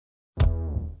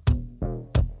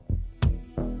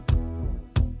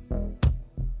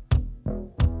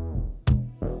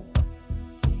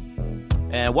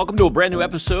And welcome to a brand new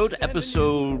episode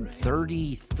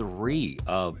 33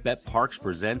 of Bet Parks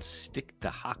presents Stick to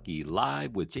Hockey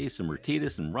Live with Jason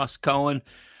Martinez and Russ Cohen.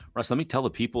 Russ, let me tell the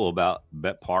people about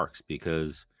Bet Parks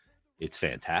because it's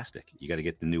fantastic. You got to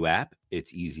get the new app.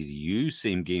 It's easy to use.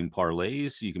 Same game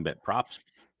parlays. You can bet props.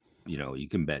 You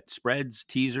can bet spreads,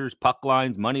 teasers, puck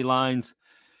lines, money lines.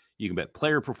 You can bet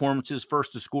player performances,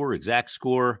 first to score, exact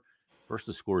score. First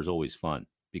to score is always fun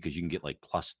because you can get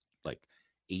plus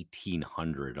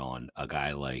 1,800 on a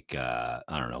guy like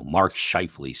Mark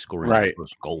Scheifele scoring the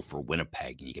first goal for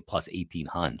Winnipeg, and you get plus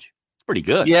 1,800. It's pretty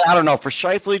good. Yeah, I don't know. For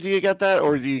Scheifele, do you get that,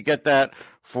 or do you get that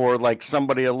for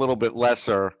somebody a little bit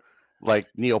lesser, like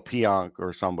Neil Pionk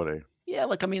or somebody? Yeah,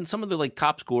 some of the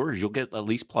top scorers, you'll get at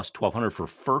least plus 1,200 for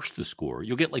first to score.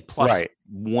 You'll get plus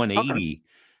 180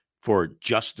 for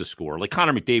just to score. Like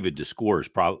Connor McDavid to score is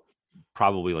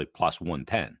probably plus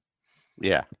 110.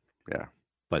 Yeah.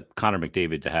 But Connor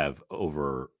McDavid to have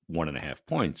over 1.5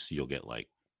 points, you'll get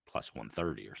plus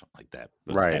 130 or something like that.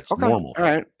 But that's normal. All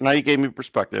right. Now you gave me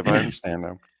perspective. I understand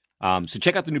now. So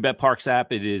check out the new Bet Parks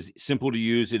app. It is simple to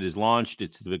use. It is launched.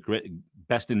 It's the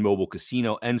best in mobile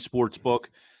casino and sportsbook.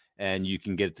 And you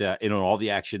can get in on all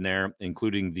the action there,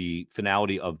 including the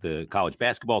finality of the college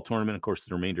basketball tournament, of course,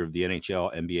 the remainder of the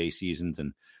NHL, NBA seasons,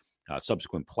 and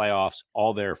subsequent playoffs.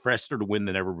 All there, faster to win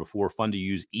than ever before, fun to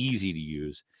use, easy to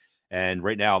use. And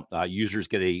right now, users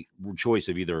get a choice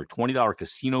of either a $20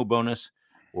 casino bonus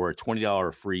or a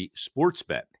 $20 free sports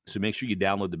bet. So make sure you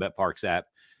download the Bet Parks app.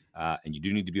 And you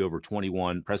do need to be over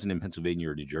 21, present in Pennsylvania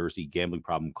or New Jersey. Gambling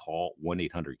problem, call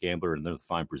 1-800-GAMBLER, and they're the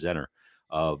fine presenter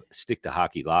of Stick to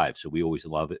Hockey Live. So we always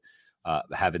love it,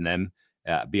 having them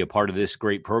be a part of this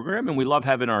great program. And we love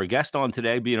having our guest on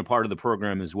today being a part of the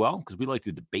program as well, because we like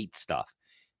to debate stuff.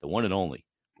 The one and only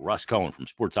Russ Cohen from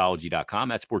Sportsology.com.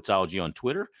 That's Sportsology on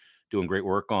Twitter. Doing great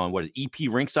work on EP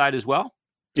Rinkside as well.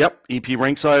 Yep, EP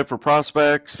Rinkside for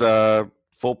prospects,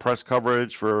 full press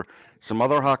coverage for some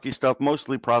other hockey stuff,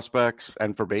 mostly prospects,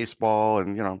 and for baseball.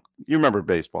 And you remember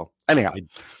baseball. Anyhow,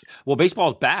 well,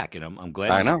 baseball's back, and I'm glad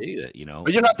to see that.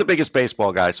 But you're not the biggest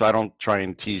baseball guy, so I don't try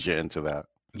and tease you into that.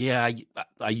 Yeah,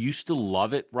 I used to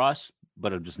love it, Russ,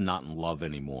 but I'm just not in love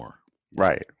anymore.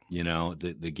 Right.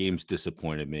 The game's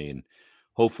disappointed me, and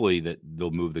hopefully that they'll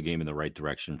move the game in the right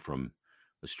direction from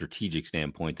a strategic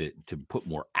standpoint to put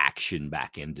more action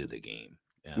back into the game.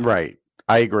 Right.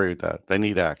 I agree with that. They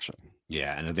need action.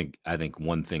 Yeah, and I think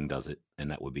one thing does it, and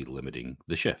that would be limiting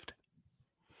the shift.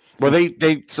 Well,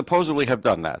 they supposedly have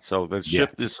done that. So the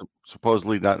shift is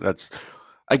supposedly not. That's,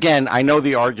 again, I know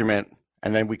the argument,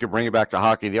 and then we could bring it back to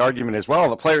hockey. The argument is, well,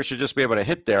 the players should just be able to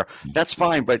hit there. That's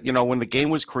fine, but when the game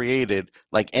was created,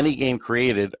 like any game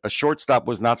created, a shortstop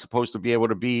was not supposed to be able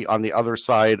to be on the other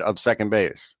side of second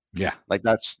base. Yeah.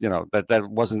 That's, that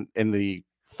wasn't in the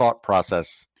thought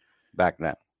process back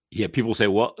then. Yeah, people say,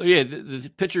 well, the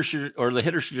pitcher should, or the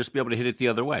hitter should just be able to hit it the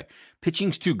other way.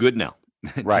 Pitching's too good now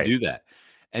to do that.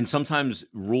 And sometimes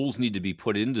rules need to be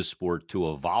put into sport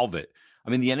to evolve it. I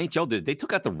mean, the NHL did. They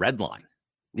took out the red line.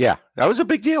 Yeah, that was a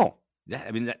big deal. Yeah,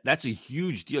 I mean, that's a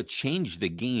huge deal. Changed the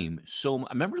game so much.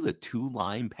 I remember the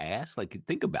 2-line pass.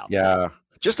 Think about that. Yeah.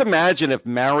 Just imagine if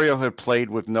Mario had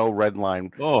played with no red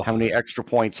line, how many extra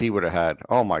points he would have had.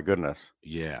 Oh, my goodness.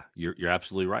 Yeah, you're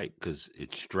absolutely right, because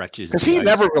it stretches. Because he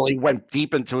never really went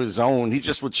deep into his zone. He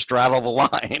just would straddle the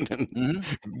line and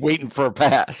waiting for a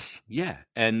pass. Yeah,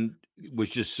 and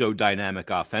was just so dynamic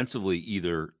offensively,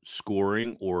 either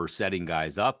scoring or setting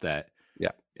guys up that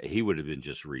he would have been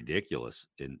just ridiculous.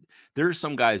 And there's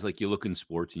some guys, you look in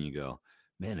sports and you go,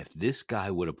 man, if this guy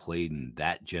would have played in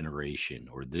that generation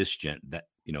or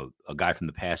a guy from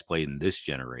the past played in this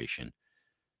generation,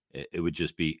 it would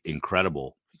just be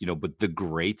incredible. But the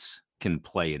greats can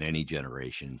play in any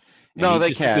generation. And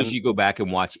they can. Because you go back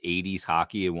and watch 80s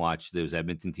hockey and watch those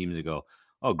Edmonton teams and go,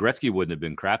 oh, Gretzky wouldn't have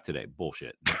been crap today.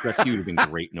 Bullshit. Gretzky would have been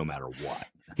great no matter what.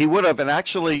 He would have. And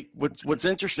actually, what's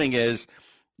interesting is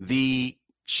the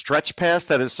stretch pass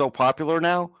that is so popular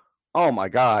now. Oh, my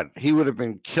God. He would have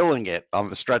been killing it on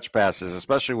the stretch passes,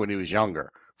 especially when he was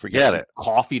younger. Forget it.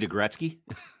 Coffee to Gretzky.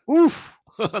 Oof.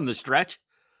 On the stretch.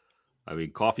 I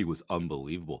mean, Coffee was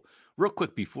unbelievable. Real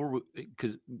quick,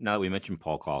 because now that we mentioned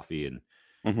Paul Coffey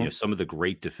and some of the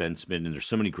great defensemen, and there's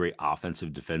so many great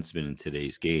offensive defensemen in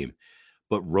today's game,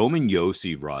 but Roman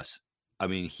Josi, Russ, I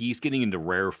mean, he's getting into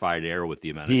rarefied air with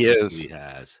the amount of he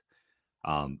has.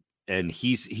 And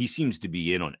he seems to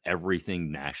be in on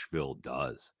everything Nashville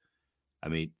does. I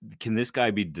mean, can this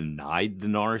guy be denied the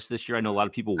Norris this year? I know a lot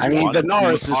of people. I mean, the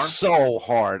Norris is so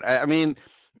hard. I mean,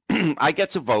 I get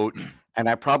to vote, and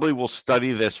I probably will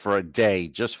study this for a day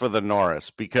just for the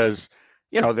Norris, because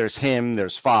there's him,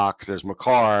 there's Fox, there's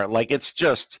McCarr. Like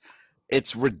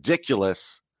it's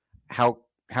ridiculous how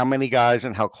many guys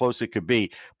and how close it could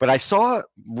be. But I saw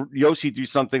Yossi do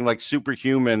something like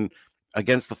superhuman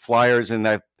against the Flyers in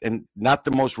not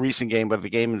the most recent game, but the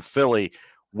game in Philly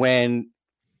when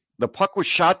the puck was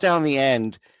shot down the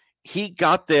end. He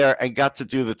got there and got to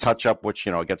do the touch-up, which,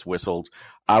 gets whistled,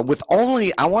 with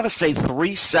only, I want to say,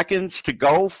 3 seconds to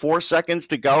go, 4 seconds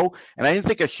to go, and I didn't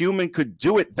think a human could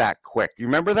do it that quick. You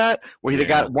remember that? Where they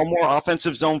got one more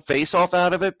offensive zone face-off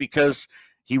out of it because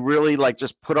he really,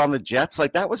 just put on the Jets?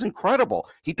 That was incredible.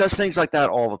 He does things like that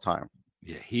all the time.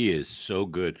 Yeah, he is so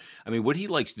good. I mean, what he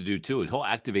likes to do, too, is he'll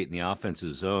activate in the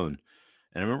offensive zone.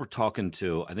 And I remember talking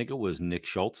to, I think it was Nick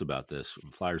Schultz about this,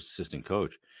 Flyers assistant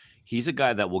coach. He's a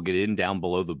guy that will get in down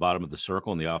below the bottom of the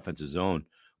circle in the offensive zone,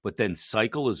 but then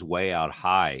cycle his way out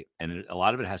high. And a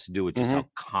lot of it has to do with just how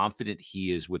confident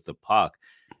he is with the puck.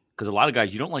 Because a lot of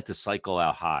guys, you don't like to cycle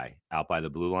out high, out by the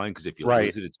blue line, because if you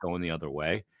lose it, it's going the other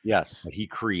way. Yes. But he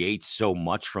creates so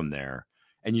much from there.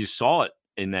 And you saw it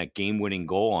in that game-winning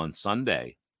goal on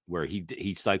Sunday where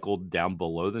he cycled down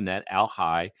below the net, out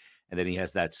high, and then he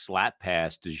has that slap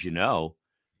pass to Jeannot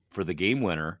for the game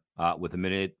winner with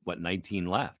 19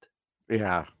 left.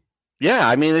 Yeah. Yeah.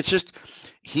 I mean, it's just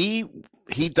he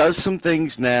does some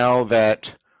things now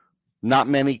that not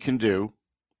many can do.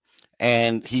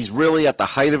 And he's really at the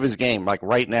height of his game. Like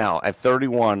right now at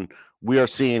 31, we are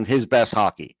seeing his best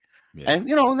hockey. Yeah. And,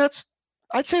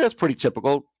 I'd say that's pretty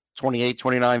typical. 28,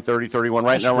 29, 30, 31,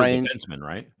 right in that range. Defenseman,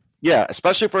 right? Yeah.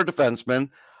 Especially for a defenseman.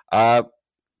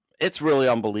 It's really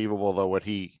unbelievable though, what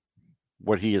he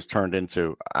has turned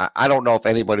into. I don't know if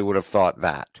anybody would have thought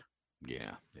that.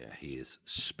 Yeah, he is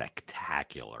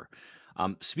spectacular.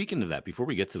 Speaking of that, before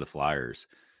we get to the Flyers,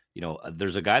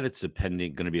 there's a guy that's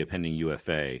going to be a pending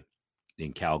UFA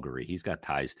in Calgary. He's got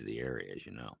ties to the area, as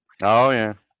you know. Oh,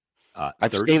 yeah.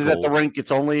 I've skated at the rink.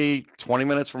 It's only 20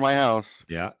 minutes from my house.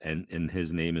 Yeah, and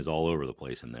his name is all over the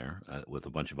place in there with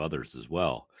a bunch of others as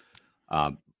well.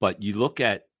 But you look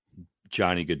at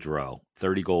Johnny Gaudreau,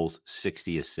 30 goals,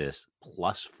 60 assists,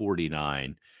 plus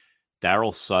 49.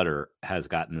 Daryl Sutter has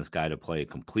gotten this guy to play a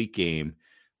complete game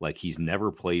like he's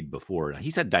never played before. Now,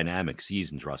 he's had dynamic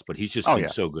seasons, Russ, but he's just been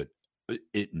so good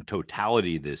in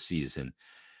totality this season.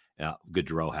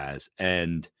 Gaudreau has.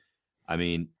 And, I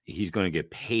mean, he's going to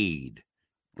get paid.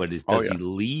 But does he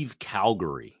leave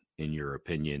Calgary, in your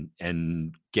opinion,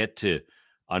 and get to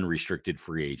unrestricted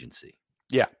free agency?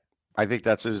 Yeah, I think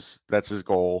that's his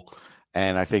goal.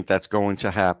 And I think that's going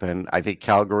to happen. I think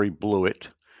Calgary blew it.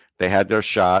 They had their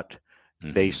shot.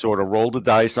 Mm-hmm. They sort of rolled the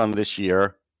dice on this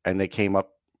year, and they came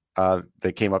up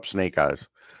snake eyes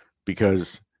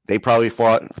because they probably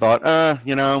thought,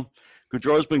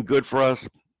 Gaudreau's been good for us.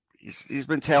 He's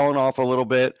been tailing off a little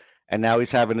bit, and now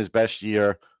he's having his best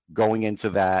year going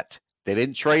into that. They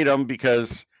didn't trade him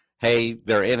because, hey,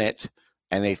 they're in it,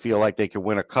 and they feel like they could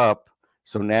win a cup.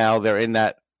 So now they're in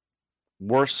that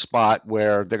worse spot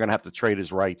where they're going to have to trade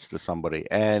his rights to somebody.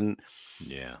 And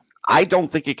yeah, I don't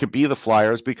think it could be the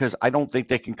Flyers because I don't think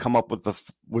they can come up with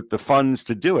the funds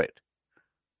to do it.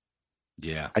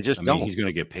 Yeah, I don't. He's going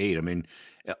to get paid. I mean,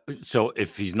 so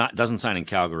if he's doesn't sign in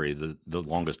Calgary, the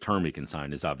longest term he can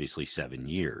sign is obviously 7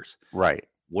 years. Right.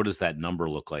 What does that number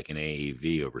look like in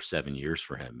AAV over 7 years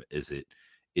for him? Is it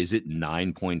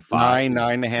 9.5?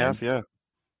 9.5? Yeah.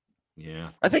 Yeah.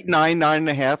 I think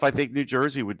 9.5. I think New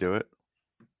Jersey would do it.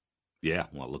 Yeah.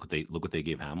 Well, look what they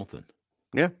gave Hamilton.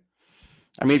 Yeah.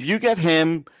 I mean, if you get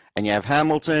him and you have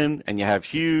Hamilton and you have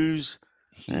Hughes,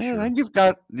 then you've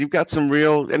got some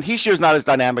real. And Heishue's not as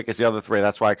dynamic as the other three.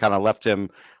 That's why I kind of left him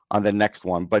on the next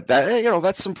one. But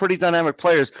that's some pretty dynamic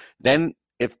players. Then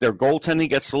if their goaltending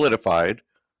gets solidified,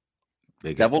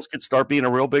 the Devils could start being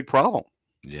a real big problem.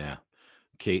 Yeah.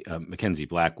 Mackenzie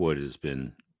Blackwood has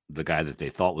been the guy that they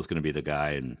thought was going to be the guy,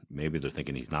 and maybe they're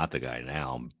thinking he's not the guy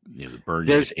now.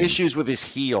 There's issues with his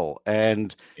heel,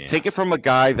 and take it from a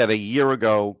guy that a year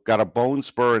ago got a bone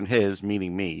spur in his,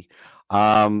 meaning me,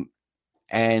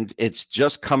 and it's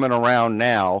just coming around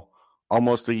now,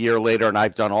 almost a year later, and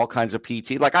I've done all kinds of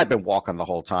PT. Like I've been walking the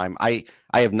whole time. I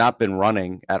have not been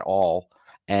running at all,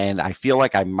 and I feel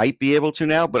like I might be able to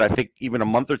now, but I think even a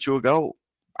month or two ago,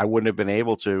 I wouldn't have been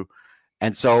able to.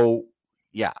 And so,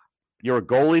 yeah. You're a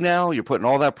goalie now. You're putting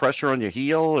all that pressure on your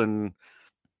heel, and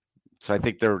so I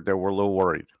think they were a little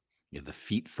worried. Yeah, the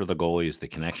feet for the goalie is the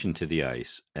connection to the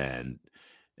ice, and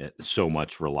so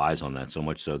much relies on that. So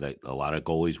much so that a lot of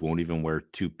goalies won't even wear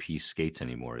 2-piece skates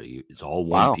anymore. It's all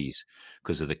one piece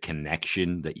because of the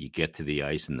connection that you get to the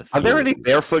ice and the. Are there any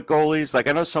barefoot goalies? Like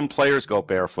I know some players go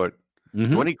barefoot.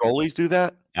 Mm-hmm. Do any goalies do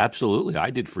that? Absolutely,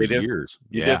 I did for years.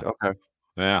 You did? Okay.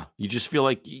 Yeah, you just feel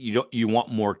like you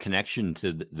want more connection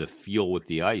to the feel with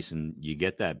the ice, and you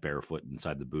get that barefoot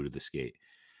inside the boot of the skate.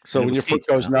 So when your foot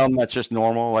goes numb, that's just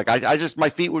normal. Like I just my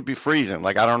feet would be freezing.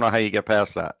 Like I don't know how you get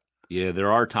past that. Yeah,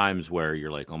 there are times where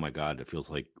you're like, oh my God, it feels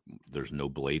like there's no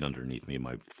blade underneath me.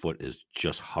 My foot is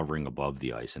just hovering above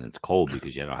the ice, and it's cold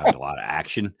because you don't have a lot of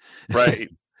action.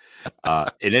 Right.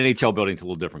 In NHL buildings, it's a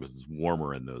little different because it's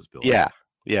warmer in those buildings.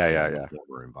 Yeah.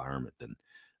 Warmer environment than,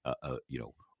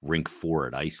 Rink 4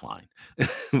 at Iceline,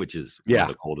 which is one of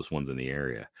the coldest ones in the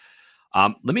area.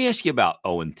 Let me ask you about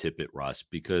Owen Tippett, Russ,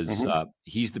 because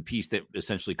he's the piece that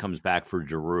essentially comes back for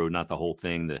Giroux, not the whole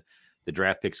thing. The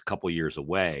draft pick's a couple years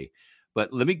away.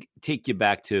 But let me take you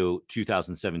back to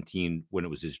 2017 when it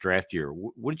was his draft year.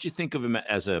 What did you think of him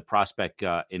as a prospect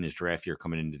in his draft year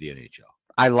coming into the NHL?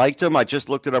 I liked him. I just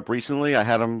looked it up recently. I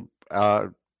had him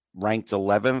ranked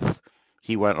 11th.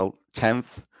 He went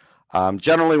 10th.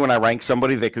 Generally, when I rank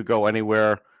somebody, they could go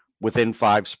anywhere within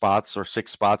 5 spots or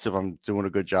 6 spots if I'm doing a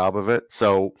good job of it.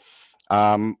 So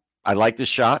I liked his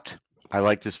shot. I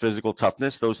liked his physical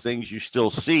toughness. Those things you still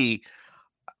see.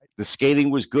 The skating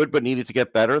was good, but needed to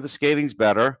get better. The skating's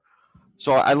better.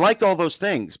 So I liked all those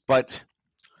things. But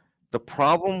the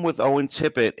problem with Owen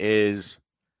Tippett is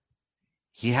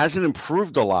he hasn't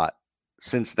improved a lot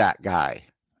since that guy.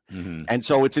 Mm-hmm. And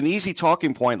so it's an easy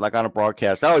talking point, like on a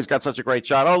broadcast. Oh, he's got such a great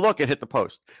shot. Oh, look, it hit the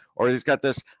post. Or he's got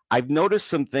this. I've noticed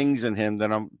some things in him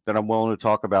that I'm willing to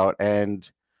talk about. And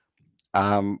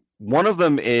one of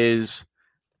them is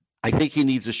I think he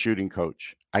needs a shooting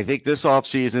coach. I think this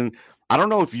offseason, I don't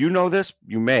know if you know this,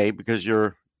 you may, because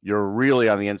you're really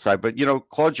on the inside. But,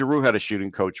 Claude Giroux had a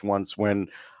shooting coach once when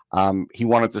he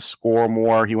wanted to score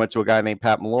more. He went to a guy named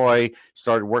Pat Malloy,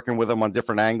 started working with him on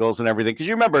different angles and everything. Because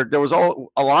you remember, there was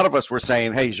a lot of us were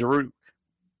saying, hey, Giroux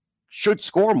should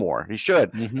score more. He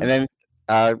should. Mm-hmm. And then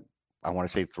I want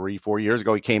to say 3-4 years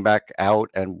ago, he came back out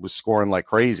and was scoring like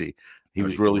crazy. He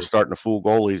was really starting to fool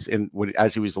goalies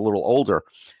as he was a little older.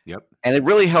 Yep. And it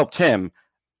really helped him.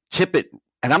 Tippett,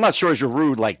 and I'm not sure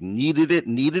Giroux needed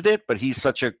it, but he's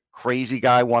such a crazy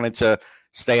guy, wanted to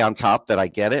stay on top that I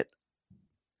get it.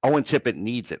 Owen Tippett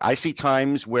needs it. I see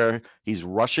times where he's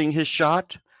rushing his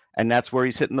shot, and that's where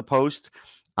he's hitting the post.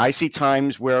 I see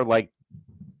times where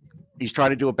he's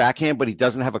trying to do a backhand, but he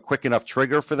doesn't have a quick enough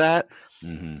trigger for that.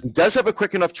 Mm-hmm. He does have a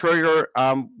quick enough trigger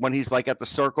when he's at the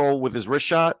circle with his wrist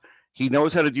shot. He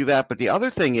knows how to do that. But the other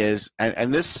thing is,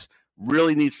 and this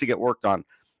really needs to get worked on.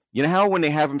 You know how when they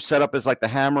have him set up as the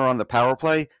hammer on the power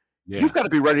play, you've got to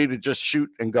be ready to just shoot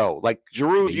and go. Like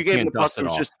Giroux, you gave him the puck, it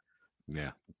was just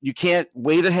you can't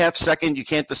wait a half second. You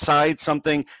can't decide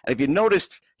something. And if you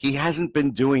noticed, he hasn't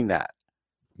been doing that.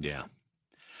 Yeah.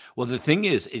 Well, the thing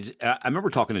is I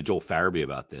remember talking to Joel Farabee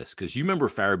about this because you remember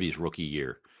Farabee's rookie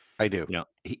year. I do.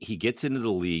 He gets into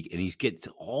the league and he's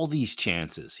getting all these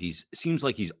chances. Seems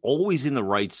like he's always in the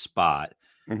right spot,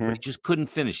 but he just couldn't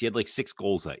finish. He had 6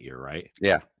 goals that year, right?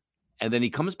 Yeah. And then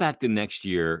he comes back the next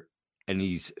year and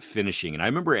he's finishing. And I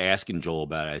remember asking Joel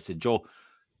about it. I said, Joel,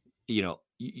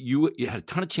 you had a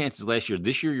ton of chances last year.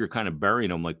 This year you're kind of burying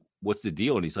them. Like, what's the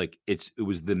deal? And he's like, it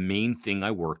was the main thing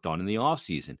I worked on in the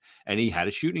offseason. And he had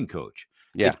a shooting coach.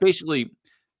 Yeah. It's basically,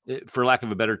 for lack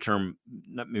of a better term,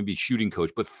 not maybe shooting coach,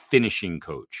 but finishing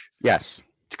coach. Yes.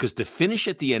 Because to finish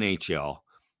at the NHL,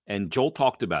 and Joel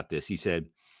talked about this, he said,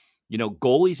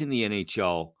 goalies in the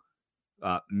NHL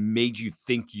made you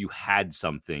think you had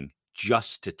something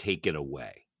just to take it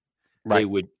away. Right.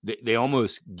 They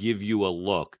almost give you a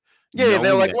look. Yeah,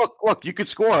 they're like, look, you could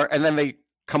score, and then they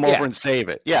come over and save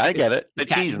it. Yeah, I get it. The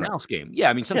cat and mouse game. Yeah,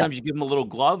 I mean, sometimes you give them a little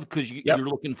glove because you're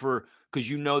looking for because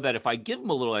that if I give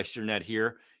him a little extra net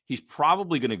here, he's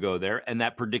probably going to go there, and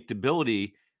that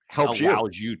predictability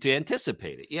allows you to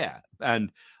anticipate it. Yeah,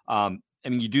 and I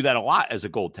mean, you do that a lot as a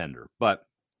goaltender, but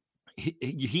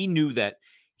he knew that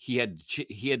he had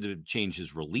to change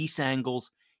his release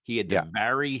angles. He had to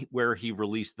vary where he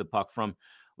released the puck from.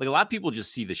 A lot of people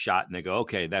just see the shot and they go,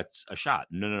 okay, that's a shot.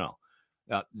 No.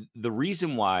 The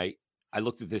reason why I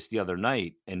looked at this the other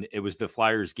night, and it was the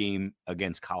Flyers game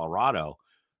against Colorado,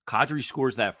 Kadri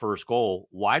scores that first goal.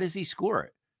 Why does he score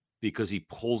it? Because he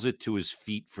pulls it to his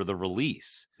feet for the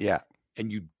release. Yeah.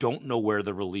 And you don't know where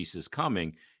the release is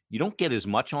coming. You don't get as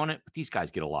much on it, but these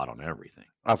guys get a lot on everything.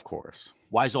 Of course.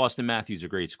 Why is Austin Matthews a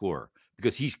great scorer?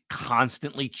 Because he's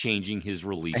constantly changing his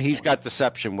release. And he's got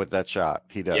deception with that shot.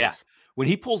 He does. Yeah. When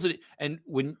he pulls it, and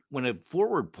when a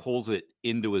forward pulls it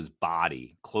into his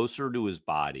body, closer to his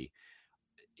body,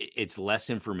 it's less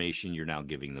information you're now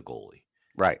giving the goalie.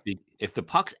 Right. If the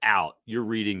puck's out, you're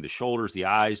reading the shoulders, the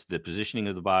eyes, the positioning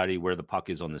of the body, where the puck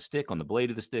is on the stick, on the blade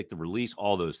of the stick, the release,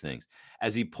 all those things.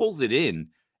 As he pulls it in,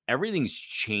 everything's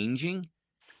changing,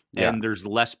 Yeah. and there's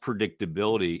less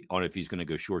predictability on if he's going to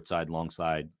go short side, long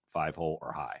side, 5-hole,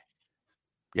 or high.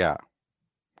 Yeah.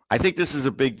 I think this is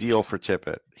a big deal for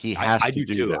Tippett. He has to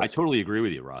do this. I totally agree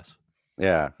with you, Russ.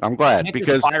 Yeah, I'm glad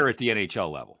because fire at the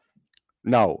NHL level.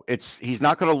 No, he's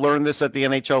not going to learn this at the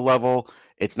NHL level.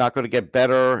 It's not going to get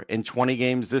better in 20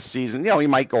 games this season. He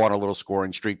might go on a little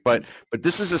scoring streak, but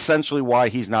this is essentially why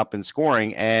he's not been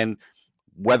scoring. And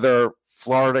whether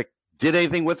Florida did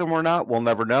anything with him or not, we'll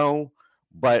never know.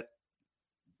 But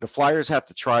the Flyers have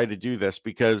to try to do this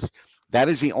because that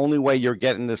is the only way you're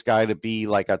getting this guy to be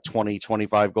like a 20,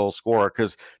 25 goal scorer,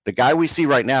 because the guy we see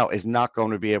right now is not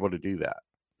going to be able to do that.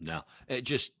 No,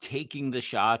 just taking the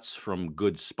shots from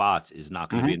good spots is not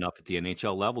going to be enough at the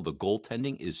NHL level. The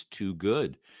goaltending is too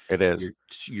good. It is.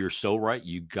 You're so right.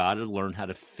 You got to learn how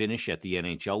to finish at the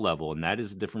NHL level, and that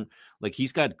is different. Like,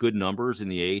 he's got good numbers in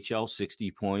the AHL,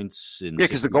 60 points.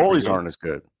 Because the goalies aren't as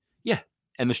good. Yeah,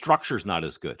 and the structure's not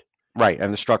as good. Right,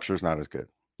 and the structure's not as good.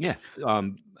 Yeah.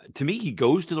 To me, he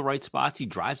goes to the right spots. He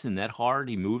drives the net hard.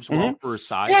 He moves well for his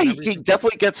size. Yeah, he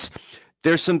definitely gets.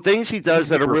 There's some things he does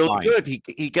that are really good.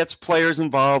 He gets players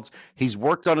involved. He's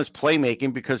worked on his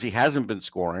playmaking because he hasn't been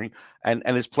scoring, and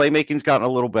his playmaking's gotten a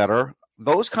little better.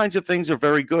 Those kinds of things are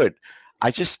very good.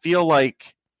 I just feel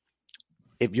like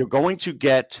if you're going to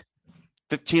get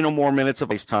 15 or more minutes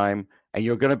of ice time and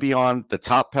you're going to be on the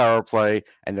top power play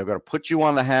and they're going to put you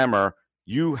on the hammer,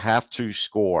 you have to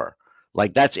score.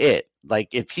 Like, that's it. Like,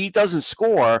 if he doesn't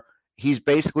score, he's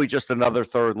basically just another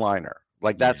third liner.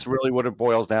 Like, that's really what it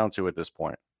boils down to at this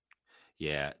point.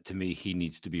 Yeah, to me, he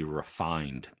needs to be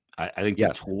refined. I think the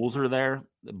tools are there,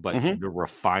 but the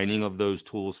refining of those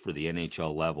tools for the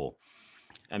NHL level.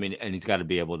 I mean, and he's got to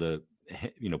be able to,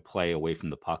 play away from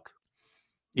the puck.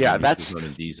 Yeah, that's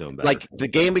like the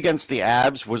game against the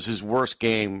Avs was his worst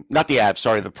game. Not the Avs,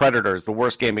 sorry, the Predators, the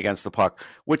worst game against the puck,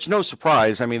 which no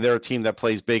surprise. I mean, they're a team that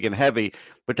plays big and heavy,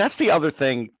 but that's the other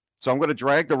thing. So I'm going to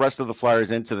drag the rest of the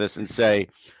Flyers into this and say,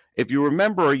 if you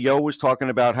remember, Yo was talking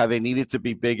about how they needed to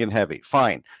be big and heavy.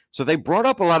 Fine. So they brought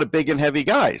up a lot of big and heavy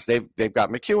guys. They've got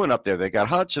McEwen up there. They got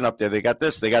Hudson up there. They got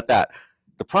this. They got that.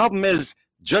 The problem is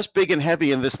just big and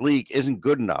heavy in this league isn't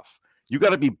good enough. You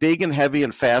got to be big and heavy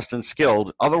and fast and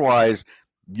skilled. Otherwise,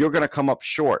 you're going to come up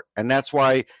short. And that's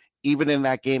why even in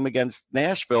that game against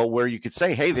Nashville, where you could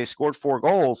say, hey, they scored 4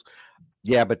 goals.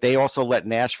 Yeah, but they also let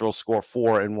Nashville score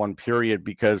 4 in one period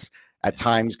because at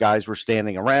times guys were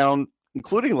standing around,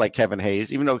 including like Kevin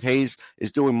Hayes. Even though Hayes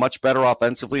is doing much better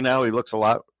offensively now, he looks a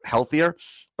lot healthier,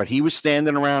 but he was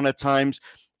standing around at times.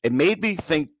 It made me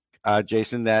think,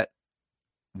 Jason, that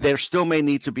there still may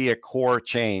need to be a core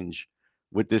change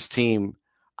with this team.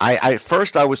 At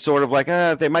first I was sort of like,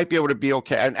 they might be able to be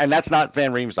okay. And that's not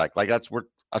Van Riemsdyk. Like, we're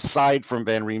aside from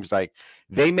Van Riemsdyk,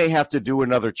 they may have to do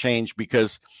another change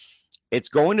because it's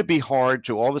going to be hard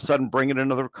to all of a sudden bring in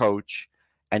another coach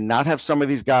and not have some of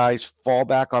these guys fall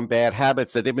back on bad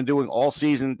habits that they've been doing all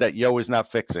season that Yo is not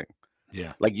fixing.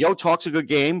 Yeah. Like, Yo talks a good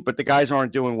game, but the guys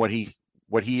aren't doing what he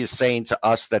is saying to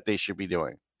us that they should be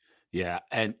doing. Yeah.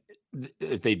 And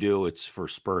if they do, it's for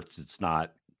spurts. It's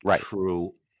not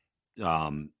true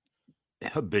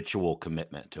habitual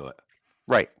commitment to it.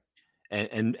 Right.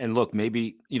 And look,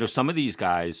 maybe, some of these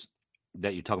guys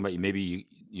that you're talking about, maybe,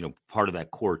 part of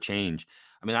that core change.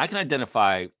 I mean, I can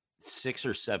identify 6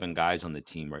 or 7 guys on the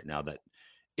team right now that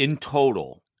in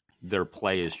total, their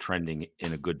play is trending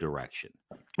in a good direction.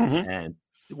 And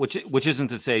which isn't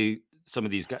to say some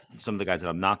of the guys that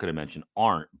I'm not going to mention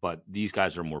aren't, but these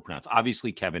guys are more pronounced.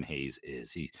 Obviously, Kevin Hayes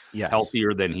is. He's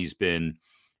healthier than he's been,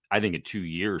 I think, in 2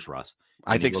 years, Russ.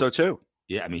 I think so too.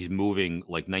 Yeah, I mean, he's moving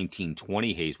like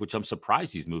 1920 Hayes, which I'm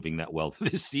surprised he's moving that well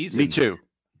this season. Me too.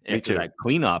 After that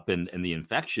cleanup and the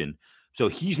infection. So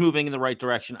he's moving in the right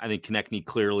direction. I think Konechny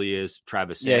clearly is.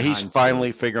 Travis Sanheim. Yeah, he's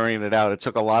finally figuring it out. It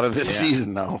took a lot of this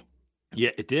season, though. Yeah,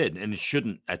 it did. And it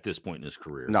shouldn't at this point in his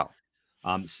career. No.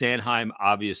 Sanheim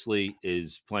obviously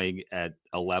is playing at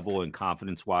a level and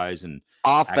confidence-wise. And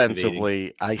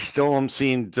offensively, I still am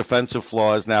seeing defensive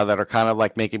flaws now that are kind of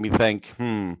like making me think,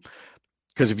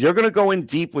 because if you're going to go in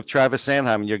deep with Travis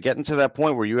Sanheim and you're getting to that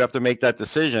point where you have to make that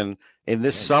decision in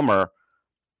this summer,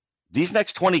 these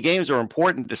next 20 games are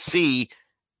important to see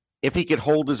if he could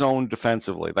hold his own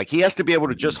defensively. Like, he has to be able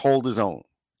to just hold his own.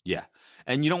 Yeah.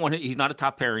 And you don't want he's not a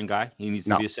top pairing guy. He needs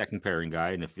to be a second pairing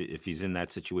guy. And if he's in that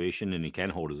situation and he can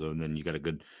hold his own, then you got a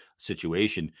good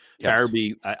situation. Yes.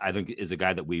 Farabee, I think, is a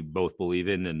guy that we both believe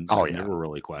in and never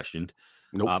really questioned.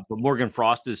 But Morgan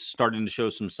Frost is starting to show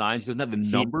some signs. He doesn't have the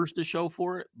numbers to show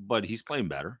for it, but he's playing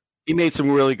better. He made some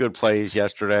really good plays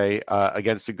yesterday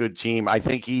against a good team. I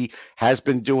think he has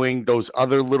been doing those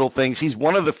other little things. He's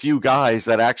one of the few guys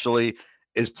that actually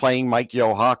is playing Mike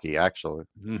Yo hockey, actually.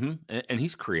 Mm-hmm. And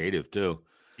he's creative too.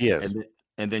 He is.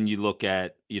 And then you look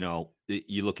at,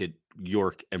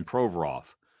 York and Provorov.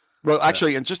 Well,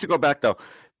 actually, and just to go back, though,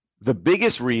 the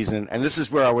biggest reason, and this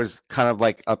is where I was kind of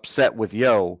like upset with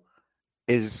Yo,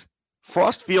 is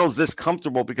Frost feels this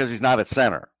comfortable because he's not at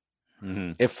center.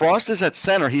 Mm-hmm. If Frost is at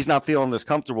center, he's not feeling this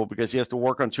comfortable because he has to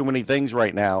work on too many things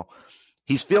right now.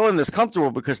 He's feeling this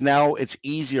comfortable because now it's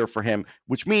easier for him,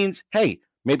 which means, hey,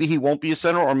 maybe he won't be a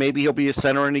center or maybe he'll be a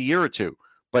center in a year or two.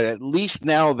 But at least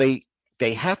now they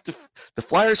have to, the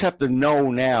Flyers have to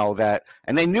know now that,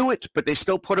 and they knew it, but they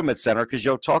still put him at center because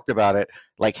Joe talked about it.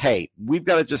 Like, hey, we've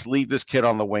got to just leave this kid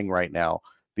on the wing right now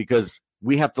because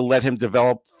we have to let him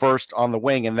develop first on the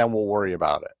wing and then we'll worry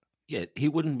about it. Yeah, he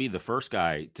wouldn't be the first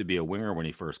guy to be a winger when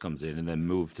he first comes in and then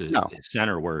move to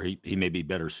center where he may be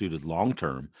better suited long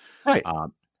term. Right.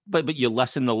 But you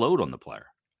lessen the load on the player.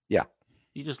 Yeah.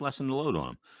 You just lessen the load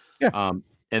on him. Yeah.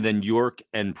 And then York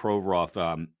and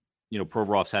Provorov,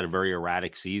 Provorov's had a very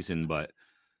erratic season, but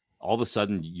all of a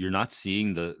sudden you're not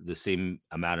seeing the same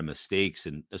amount of mistakes.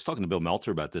 And I was talking to Bill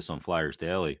Meltzer about this on Flyers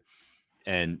Daily,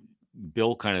 and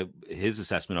Bill his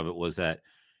assessment of it was that,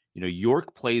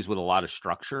 York plays with a lot of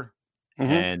structure.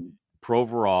 Mm-hmm. And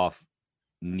Provorov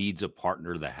needs a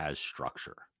partner that has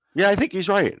structure. Yeah, I think he's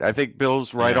right. I think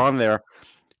Bill's right on there.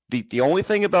 The only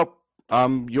thing about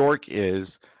York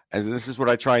is, and this is what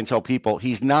I try and tell people,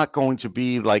 he's not going to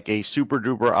be like a super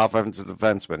duper offensive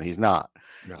defenseman. He's not.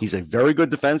 No. He's a very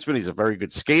good defenseman. He's a very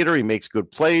good skater. He makes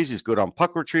good plays. He's good on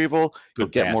puck retrieval. He'll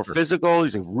get more physical.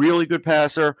 He's a really good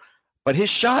passer. But his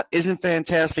shot isn't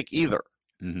fantastic either.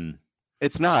 Mm-hmm.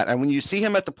 It's not. And when you see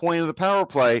him at the point of the power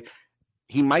play,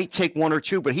 he might take one or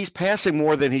two, but he's passing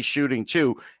more than he's shooting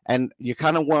too. And you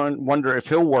kind of wonder if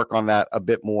he'll work on that a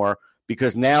bit more,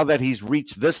 because now that he's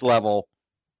reached this level,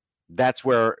 that's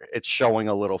where it's showing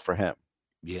a little for him.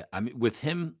 Yeah. I mean, with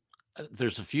him,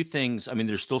 there's a few things. I mean,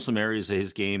 there's still some areas of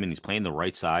his game, and he's playing the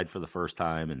right side for the first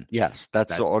time. And yes,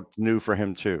 that's all new for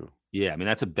him too. Yeah. I mean,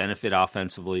 that's a benefit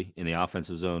offensively in the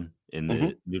offensive zone. In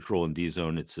the neutral and D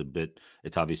zone,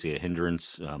 it's obviously a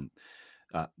hindrance.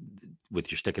 With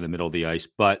your stick in the middle of the ice.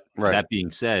 But that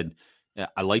being said,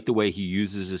 I like the way he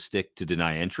uses his stick to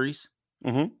deny entries.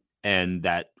 Mm-hmm. And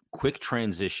that quick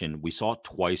transition, we saw it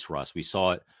twice, Russ. We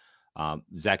saw it,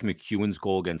 Zach McEwen's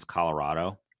goal against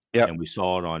Colorado. Yep. And we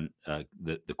saw it on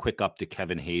the quick up to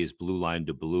Kevin Hayes, blue line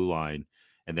to blue line.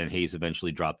 And then Hayes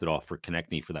eventually dropped it off for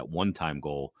Konechny for that one-time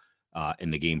goal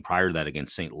in the game prior to that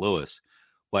against St. Louis.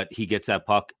 But he gets that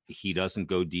puck. He doesn't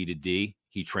go D to D.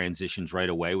 He transitions right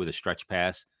away with a stretch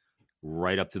pass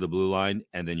right up to the blue line,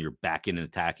 and then you're back in and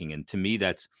attacking. And to me,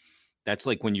 that's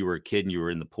like when you were a kid and you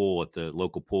were in the pool at the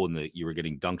local pool and you were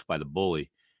getting dunked by the bully,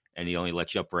 and he only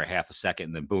let you up for a half a second,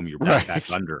 and then boom, you're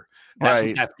back under. That's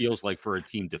what that feels like for a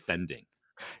team defending.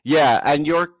 Yeah, and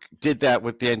York did that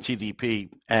with the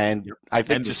NTDP, and I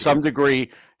think to some degree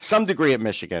at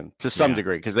Michigan, to some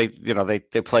degree, because they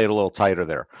play it a little tighter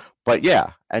there. But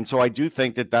yeah, and so I do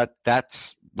think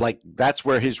that's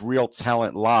where his real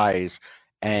talent lies,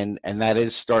 and that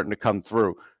is starting to come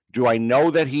through. Do I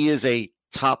know that he is a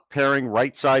top pairing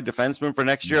right side defenseman for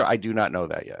next year? I do not know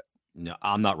that yet. No,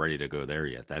 I'm not ready to go there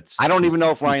yet. I don't even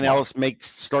know if Ryan Ellis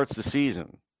starts the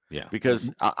season. Yeah,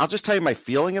 because I'll just tell you my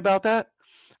feeling about that.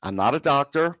 I'm not a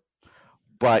doctor,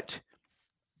 but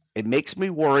it makes me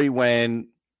worry when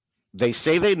they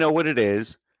say they know what it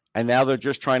is, and now they're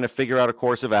just trying to figure out a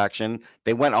course of action.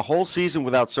 They went a whole season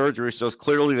without surgery, so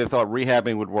clearly they thought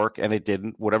rehabbing would work, and it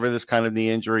didn't, whatever this kind of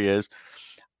knee injury is.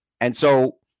 And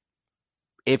so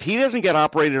if he doesn't get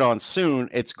operated on soon,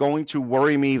 it's going to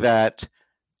worry me that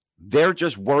they're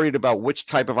just worried about which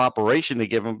type of operation to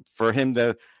give him for him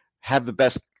to have the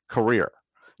best career.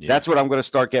 Yeah. That's what I'm going to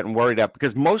start getting worried at,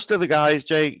 because most of the guys,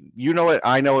 Jay, you know it,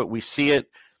 I know it, we see it.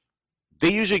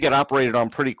 They usually get operated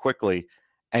on pretty quickly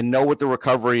and know what the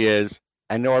recovery is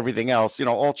and know everything else. You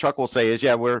know, all Chuck will say is,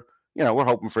 yeah, we're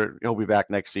hoping he'll be back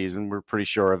next season. We're pretty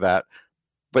sure of that.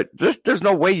 But there's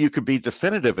no way you could be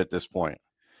definitive at this point.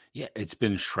 Yeah, it's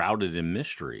been shrouded in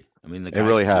mystery. I mean, it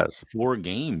really has 4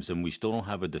 games, and we still don't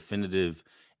have a definitive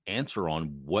answer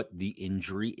on what the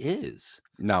injury is.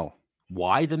 No.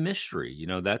 Why the mystery? You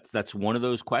know, that's one of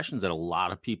those questions that a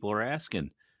lot of people are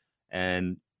asking.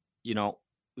 And, you know,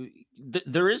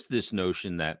 there is this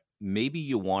notion that maybe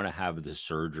you want to have the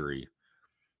surgery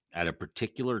at a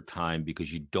particular time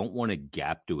because you don't want a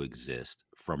gap to exist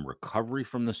from recovery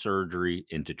from the surgery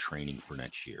into training for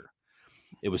next year.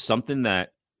 It was something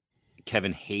that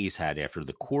Kevin Hayes had after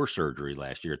the core surgery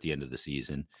last year at the end of the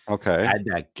season. Okay. Had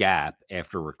that gap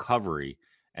after recovery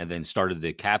and then started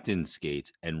the captain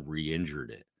skates and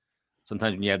re-injured it.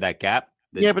 Sometimes when you have that gap.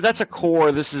 Yeah, but that's a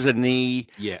core. This is a knee.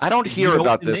 Yeah. I don't hear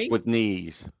about this with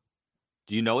knees.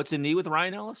 Do you know it's a knee with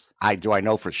Ryan Ellis? I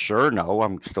know for sure. No,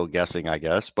 I'm still guessing, I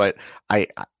guess, but I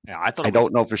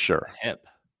don't know for sure. Hip.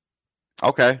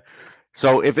 Okay.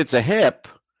 So if it's a hip,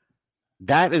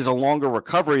 that is a longer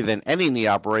recovery than any knee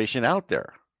operation out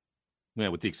there. Yeah,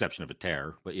 with the exception of a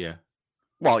tear, but yeah.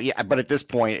 Well, yeah, but at this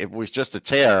point, if it was just a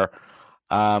tear,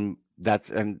 that's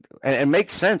and it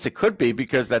makes sense. It could be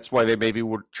because that's why they maybe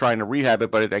were trying to rehab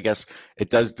it, but I guess it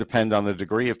does depend on the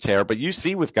degree of tear. But you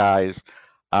see with guys,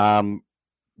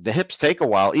 the hips take a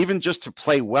while, even just to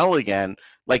play well again.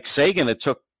 Like Seguin, it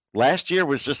took last year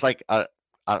was just like a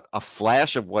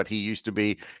flash of what he used to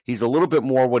be. He's a little bit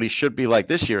more what he should be like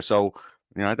this year. So,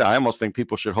 I almost think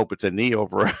people should hope it's a knee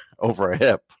over a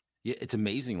hip. Yeah, it's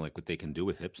amazing like what they can do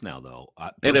with hips now, though.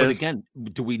 But again,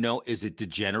 do we know, is it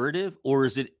degenerative or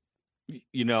is it,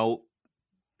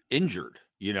 injured?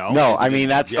 No, I mean,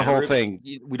 that's the whole thing.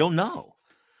 We don't know.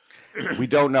 We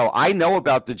don't know. I know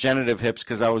about degenerative hips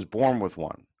because I was born with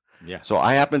one. Yeah. So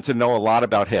I happen to know a lot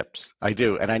about hips. I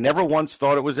do. And I never once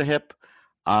thought it was a hip.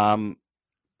 And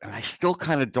I still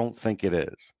kind of don't think it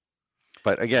is.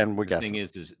 But again, we're guessing. The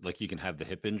thing is like you can have the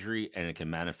hip injury and it can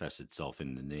manifest itself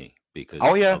in the knee because.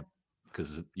 Oh, yeah.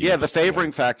 Because the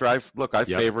favoring factor. I've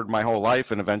favored my whole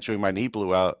life, and eventually my knee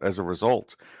blew out as a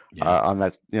result on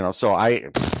that. So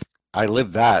I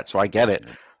lived that, so I get it.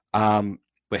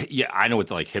 But yeah, I know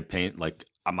with like hip pain, like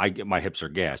my hips are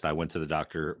gassed. I went to the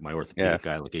doctor, my orthopedic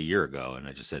guy, like a year ago, and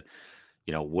I just said,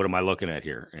 what am I looking at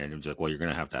here? And he was like, well, you're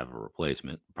going to have a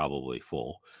replacement, probably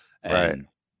full. And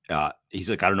he's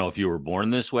like, I don't know if you were born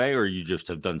this way or you just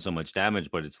have done so much damage,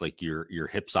 but it's like your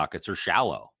hip sockets are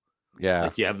shallow. Yeah.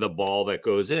 Like you have the ball that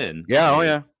goes in.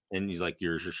 Yeah. And he's like,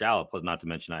 yours are shallow. Plus, not to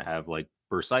mention I have like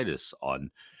bursitis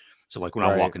on. So like when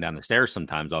I'm walking down the stairs,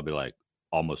 sometimes I'll be like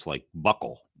almost like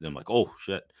buckle. Then I'm like, oh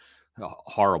shit,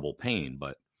 horrible pain.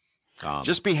 But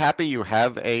just be happy you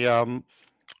have a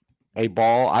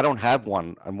ball. I don't have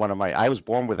one on one of my. I was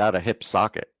born without a hip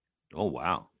socket. Oh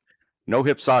wow. No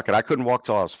hip socket. I couldn't walk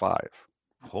till I was 5.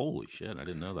 Holy shit! I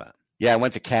didn't know that. Yeah, I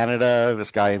went to Canada. This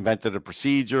guy invented a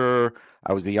procedure.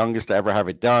 I was the youngest to ever have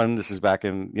it done. This is back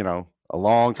in, a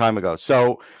long time ago.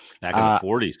 So back in the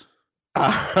 40s.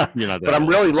 But I'm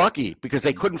really lucky because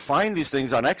they couldn't find these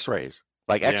things on x-rays.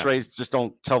 Like x-rays just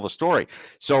don't tell the story.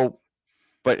 So,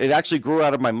 but it actually grew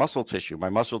out of my muscle tissue. My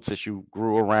muscle tissue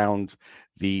grew around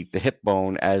the hip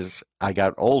bone as I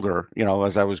got older,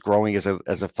 as I was growing as a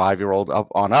 5-year-old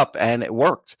up, and it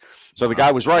worked. So the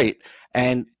guy was right.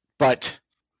 But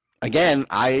again,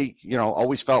 I,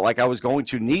 always felt like I was going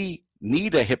to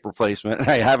need a hip replacement.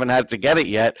 I haven't had to get it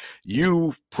yet.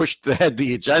 You pushed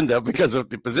the agenda because of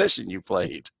the position you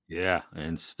played. Yeah,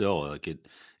 and still, like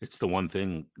it's the one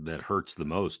thing that hurts the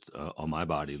most on my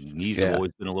body. Knees have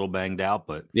always been a little banged out,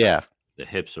 but the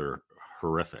hips are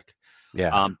horrific.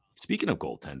 Yeah. Speaking of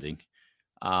goaltending,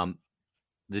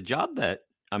 the job that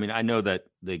I know that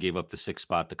they gave up the 6th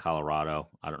spot to Colorado.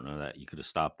 I don't know that you could have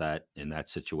stopped that in that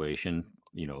situation.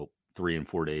 3 and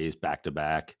 4 days back to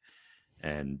back.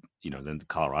 And, then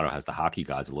Colorado has the hockey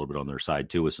gods a little bit on their side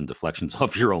too, with some deflections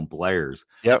off your own players.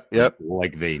 Yep.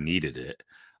 Like they needed it.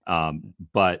 And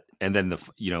then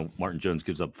Martin Jones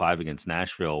gives up 5 against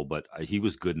Nashville, but he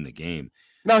was good in the game.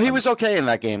 No, he was okay in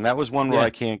that game. That was one where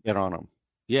I can't get on him.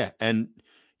 Yeah. And,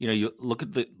 you look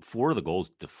at the 4 of the goals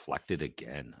deflected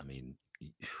again.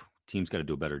 Team's got to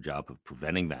do a better job of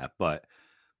preventing that. But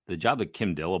the job that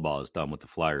Kim Dillabaugh has done with the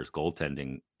Flyers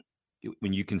goaltending,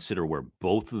 when you consider where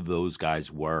both of those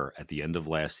guys were at the end of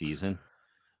last season,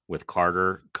 with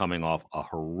Carter coming off a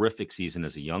horrific season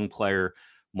as a young player,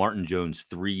 Martin Jones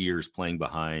 3 years playing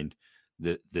behind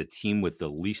the team with the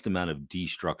least amount of D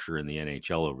structure in the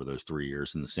NHL over those 3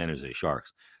 years in the San Jose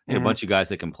Sharks. And a bunch of guys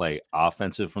that can play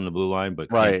offensive from the blue line, but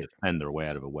can't defend their way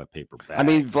out of a wet paper bag.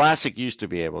 Vlasic used to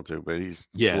be able to, but he's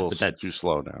too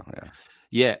slow now.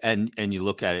 Yeah, and you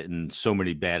look at it, and so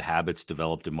many bad habits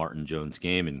developed in Martin Jones'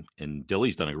 game, and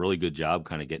Dilly's done a really good job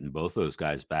kind of getting both those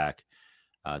guys back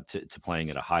to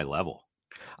playing at a high level.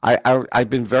 I've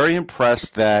been very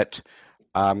impressed that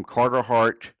Carter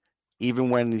Hart, even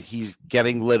when he's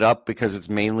getting lit up because it's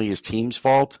mainly his team's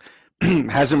fault,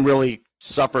 hasn't really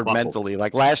suffered mentally.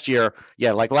 Like last year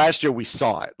we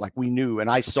saw it. Like we knew, and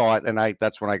I saw it, and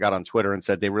that's when I got on Twitter and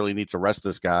said they really need to rest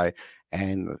this guy,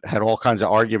 and had all kinds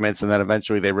of arguments, and then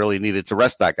eventually they really needed to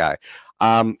rest that guy.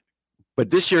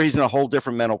 But this year he's in a whole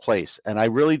different mental place, and I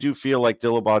really do feel like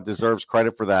Dillabaugh deserves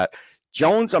credit for that.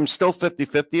 Jones, I'm still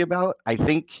 50-50 about. I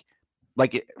think,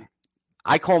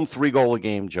 I call him 3-goal a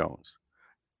game Jones.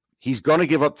 He's going to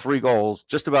give up 3 goals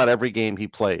just about every game he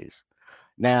plays.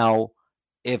 Now,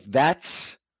 if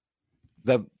that's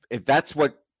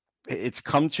what it's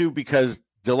come to, because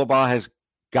Dillabaugh has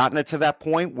gotten it to that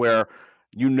point where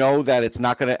you know that it's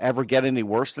not going to ever get any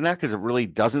worse than that, because it really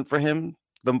doesn't for him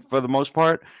for the most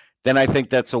part, then I think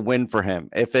that's a win for him.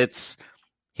 If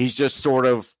he's just sort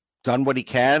of done what he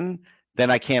can,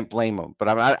 then I can't blame him.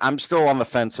 But I'm still on the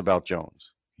fence about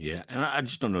Jones. Yeah, and I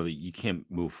just don't know that you can't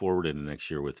move forward in the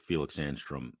next year with Felix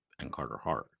Sandstrom and Carter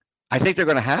Hart. I think they're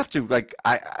going to have to,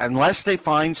 unless they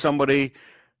find somebody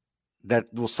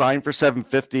that will sign for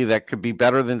 $750 that could be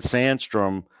better than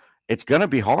Sandstrom, it's going to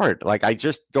be hard. I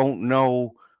just don't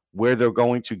know where they're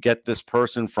going to get this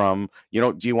person from.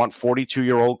 Do you want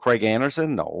 42-year-old Craig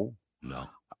Anderson? No.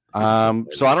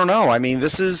 So I don't know. I mean,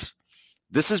 this is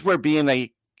where being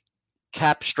a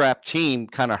cap strap team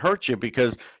kind of hurts you,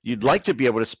 because you'd like to be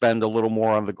able to spend a little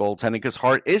more on the goaltending, because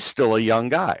Hart is still a young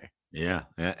guy. Yeah,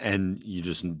 and you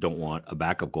just don't want a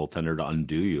backup goaltender to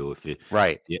undo you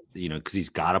because he's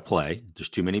got to play. There's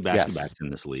too many back-to-backs in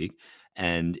this league,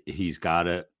 and he's got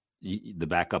to. The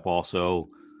backup also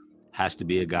has to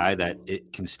be a guy that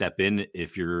it can step in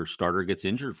if your starter gets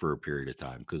injured for a period of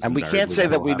time. And we can't say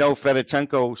that we know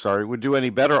Fedotchenko, would do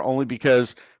any better, only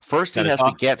because first he has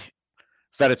to get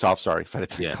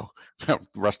Fedotov. Yeah.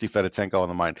 Rusty Fedotchenko on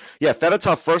the mind. Yeah,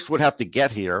 Fedotov first would have to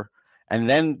get here, and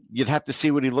then you'd have to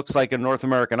see what he looks like in North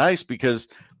American ice, because,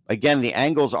 again, the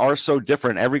angles are so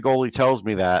different. Every goalie tells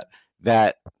me that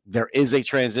there is a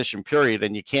transition period,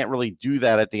 and you can't really do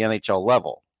that at the NHL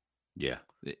level. Yeah,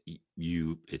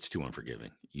 it's too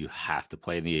unforgiving. You have to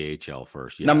play in the AHL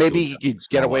first. Now, maybe you could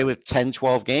get away with 10,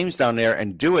 12 games down there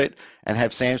and do it, and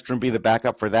have Sandstrom be the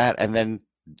backup for that, and then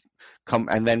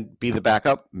be the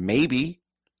backup. Maybe.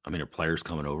 I mean, are players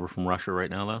coming over from Russia right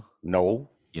now, though? No.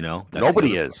 That's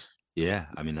nobody is. Yeah,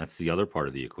 I mean, that's the other part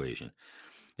of the equation.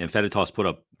 And Fedotov's put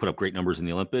up great numbers in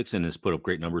the Olympics and has put up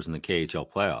great numbers in the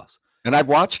KHL playoffs. And I've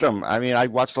watched him. I mean, I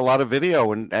watched a lot of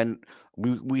video, and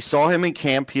we saw him in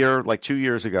camp here 2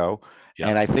 years ago. Yep.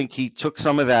 And I think he took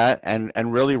some of that and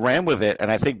really ran with it.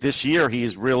 And I think this year he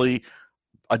is really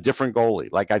a different goalie.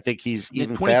 I think he's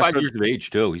even 25 faster. Years of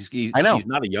age too. I know. He's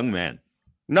not a young man.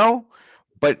 No,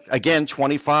 but again,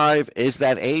 25 is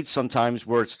that age sometimes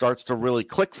where it starts to really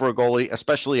click for a goalie,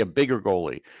 especially a bigger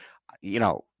goalie.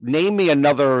 Name me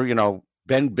another,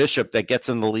 Ben Bishop that gets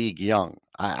in the league young.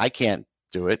 I can't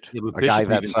do it. Yeah, a guy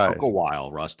that size took a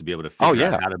while, Russ, to be able to figure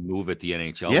out how to move at the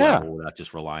NHL level without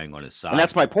just relying on his size. And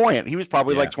that's my point. He was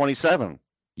probably 27.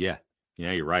 Yeah,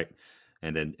 you're right.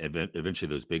 And then eventually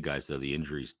those big guys, though, the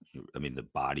injuries, I mean, the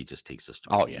body just takes us to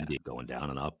going down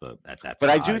and up at that But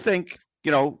size. I do think,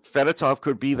 Fedotov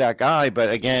could be that guy.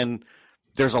 But again,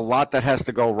 there's a lot that has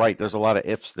to go right. There's a lot of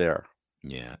ifs there.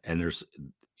 Yeah, and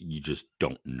you just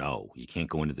don't know. You can't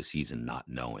go into the season not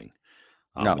knowing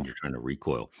when you're trying to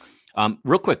recoil.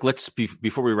 Real quick,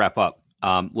 before we wrap up,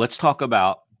 let's talk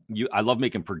about you. I love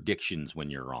making predictions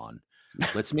when you're on.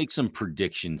 Let's make some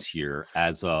predictions here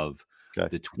as of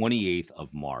the 28th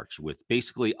of March, with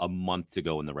basically a month to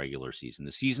go in the regular season.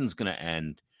 The season's going to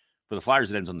end for the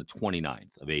Flyers. It ends on the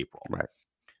 29th of April. Right.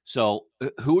 So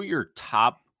who are your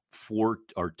top 4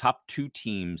 or top 2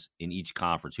 teams in each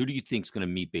conference? Who do you think is going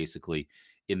to meet basically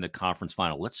in the conference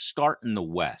final? Let's start in the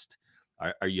West.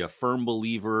 Are you a firm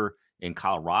believer in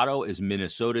Colorado? Is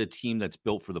Minnesota a team that's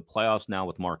built for the playoffs now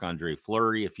with Marc-Andre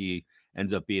Fleury, if he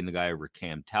ends up being the guy over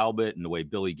Cam Talbot, and the way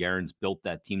Billy Guerin's built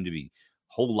that team to be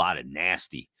a whole lot of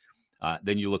nasty?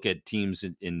 Then you look at teams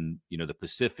in the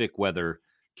Pacific, whether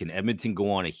can Edmonton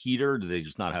go on a heater? Do they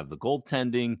just not have the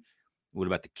goaltending? What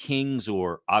about the Kings?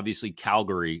 Or obviously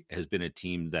Calgary has been a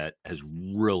team that has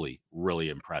really, really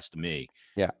impressed me.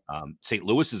 Yeah. St.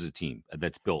 Louis is a team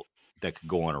that's built that could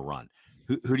go on a run.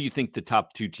 Who do you think the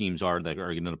top 2 teams are that are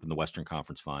going to end up in the Western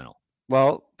Conference Final?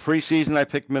 Well, preseason, I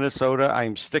picked Minnesota.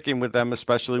 I'm sticking with them,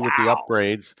 especially with the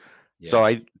upgrades. Yeah.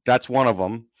 So that's one of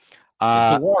them.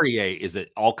 Delorier is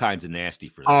all kinds of nasty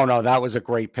for them. Oh, no, that was a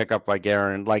great pickup by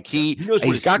Guerin.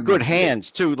 He's got good hands,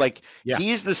 too.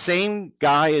 He's the same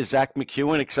guy as Zach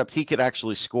McEwen, except he could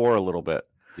actually score a little bit.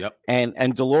 Yep. And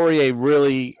Delorier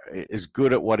really is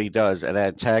good at what he does, at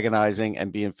antagonizing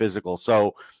and being physical.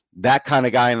 So that kind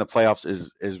of guy in the playoffs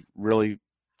is really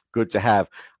good to have.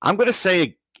 I'm going to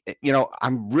say,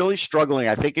 I'm really struggling.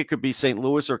 I think it could be St.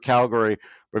 Louis or Calgary,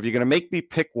 but if you're going to make me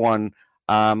pick one,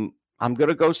 I'm going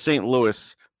to go St.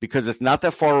 Louis, because it's not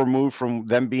that far removed from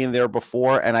them being there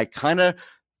before. And I kind of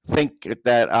think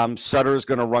that Sutter is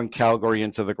going to run Calgary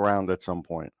into the ground at some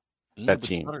point. That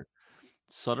team.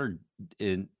 Sutter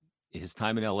in his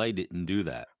time in LA didn't do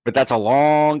that. But that's a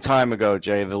long time ago,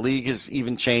 Jay. The league has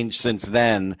even changed since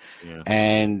then,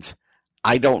 and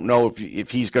I don't know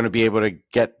if he's going to be able to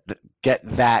get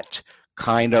that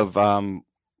kind of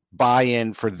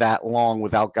buy-in for that long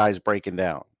without guys breaking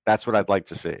down. That's what I'd like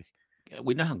to see.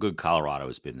 We know how good Colorado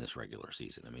has been this regular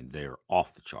season. I mean, they're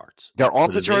off the charts. They're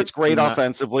off the charts, great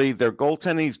offensively. Their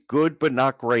goaltending's good, but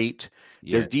not great.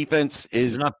 Yeah. Their defense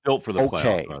is not built for the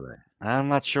playoffs, are they? I'm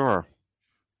not sure.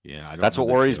 Yeah, that's what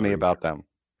worries me about them.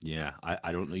 Yeah,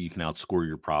 I don't know. You can outscore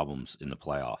your problems in the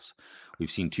playoffs. We've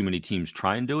seen too many teams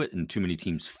try and do it, and too many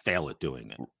teams fail at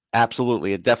doing it.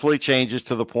 Absolutely, it definitely changes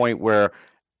to the point where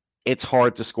it's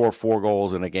hard to score 4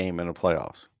 goals in a game in the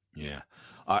playoffs. Yeah.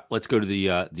 Let's go to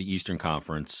the Eastern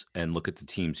Conference and look at the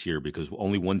teams here, because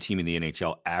only one team in the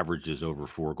NHL averages over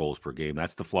 4 goals per game.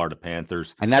 That's the Florida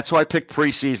Panthers. And that's why I picked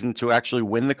preseason to actually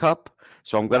win the Cup.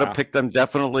 So I'm going to pick them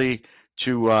definitely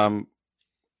to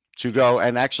go.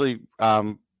 And actually,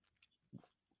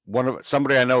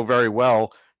 somebody I know very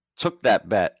well took that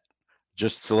bet,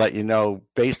 just to let you know,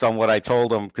 based on what I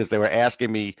told them, because they were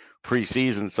asking me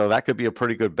preseason. So that could be a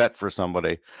pretty good bet for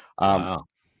somebody. Wow.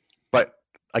 But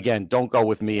again, don't go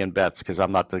with me in bets, because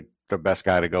I'm not the best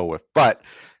guy to go with. But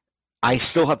I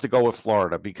still have to go with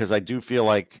Florida, because I do feel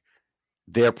like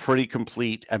they're pretty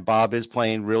complete, and Bob is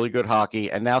playing really good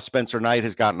hockey. And now Spencer Knight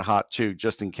has gotten hot too,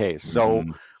 just in case. So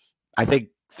I think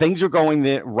things are going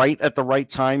there right at the right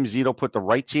time. Zito put the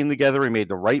right team together. He made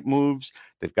the right moves.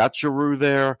 They've got Giroux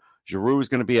there. Giroux is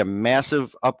going to be a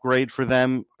massive upgrade for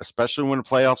them, especially when the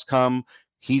playoffs come.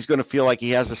 He's going to feel like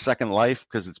he has a second life,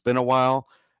 because it's been a while.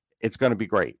 It's going to be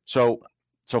great. So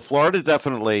Florida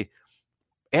definitely.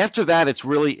 After that, it's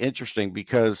really interesting,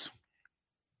 because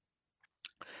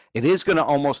it is going to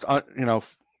almost,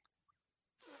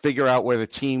 figure out where the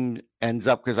team ends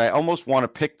up, because I almost want to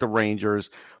pick the Rangers,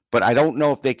 but I don't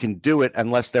know if they can do it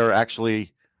unless they're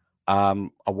actually a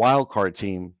wild card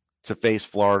team to face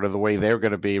Florida the way they're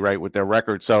going to be, right, with their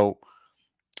record. So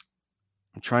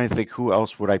I'm trying to think, who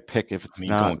else would I pick if it's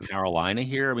not going Carolina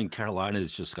here? I mean, Carolina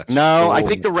has just got I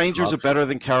think the Rangers are better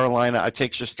than Carolina. I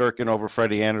take Shesterkin over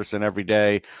Freddie Anderson every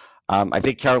day. I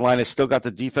think Carolina's still got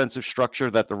the defensive structure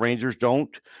that the Rangers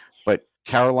don't, but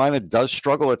Carolina does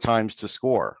struggle at times to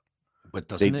score. But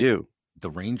do. The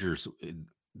Rangers,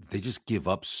 they just give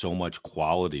up so much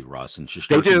quality, Russ, and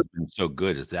Shesterkin's been so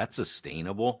good. Is that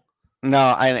sustainable?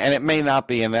 No, and it may not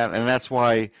be, and that's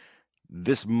why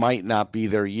this might not be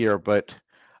their year. But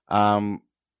I'm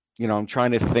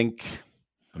trying to think.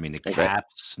 I mean, the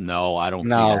Caps. No, I don't.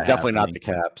 No, definitely not the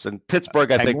Caps. And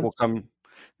Pittsburgh, I think, will come.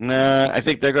 Nah, I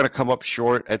think they're going to come up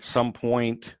short at some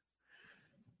point.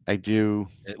 I do.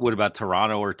 What about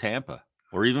Toronto or Tampa,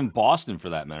 or even Boston, for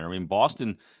that matter? I mean,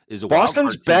 Boston's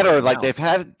better. Like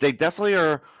they definitely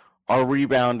are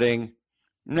rebounding.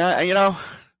 No,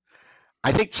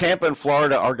 I think Tampa and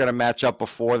Florida are going to match up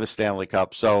before the Stanley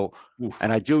Cup. So,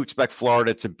 and I do expect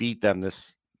Florida to beat them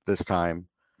this time.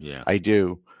 Yeah, I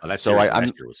do. Well, last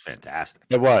year was fantastic.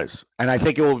 It was, and I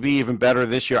think it will be even better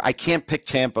this year. I can't pick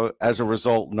Tampa as a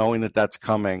result, knowing that that's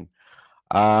coming.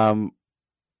 So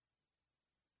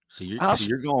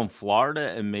you're going Florida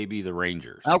and maybe the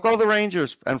Rangers. I'll go the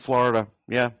Rangers and Florida.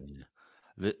 Yeah.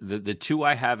 The two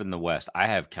I have in the West, I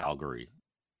have Calgary.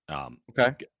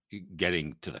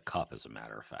 Getting to the Cup, as a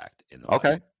matter of fact. In the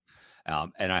West.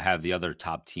 And I have the other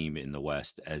top team in the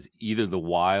West as either the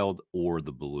Wild or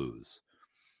the Blues.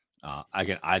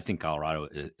 I think Colorado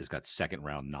has got second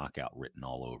round knockout written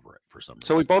all over it for some reason.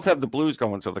 So we both have the Blues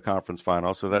going to the conference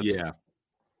final. So that's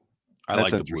I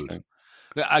like the Blues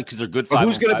because they're good. But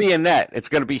who's going to be in net? It's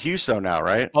going to be Husso now,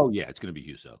 right? Oh yeah, it's going to be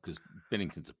Husso because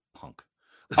Binnington's a punk.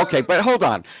 Okay, but hold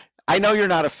on. I know you're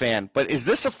not a fan, but is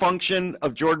this a function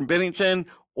of Jordan Binnington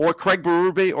or Craig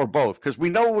Berube or both? Because we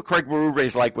know what Craig Berube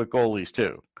is like with goalies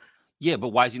too. Yeah, but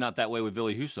why is he not that way with Ville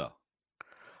Husso?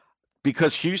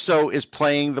 Because Husso is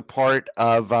playing the part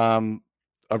of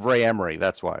Ray Emery.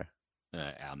 That's why.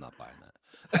 I'm not buying that.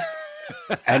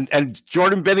 and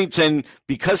Jordan Binnington,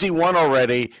 because he won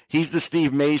already, he's the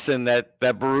Steve Mason that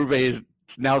Berube is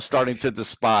now starting to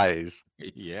despise.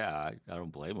 Yeah, I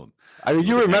don't blame him. I mean,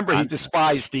 you remember he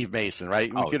despised Steve Mason,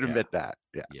 right? We could admit that.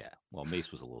 Yeah. Well,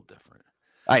 Mace was a little different.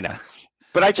 I know.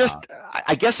 But I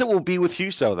guess it will be with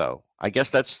Husso, though. I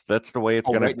guess that's the way it's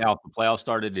going to. Right now, if the playoffs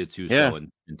started, it's Husso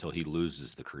until he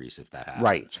loses the crease, if that happens.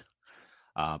 Right.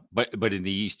 But in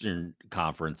the Eastern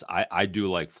Conference, I do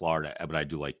like Florida, but I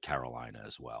do like Carolina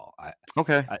as well.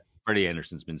 Freddie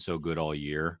Anderson's been so good all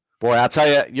year. Boy, I'll tell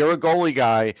you, you're a goalie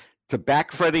guy. To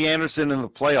back Freddie Anderson in the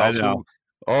playoffs. I know.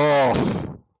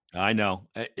 I know.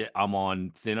 I'm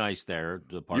on thin ice there.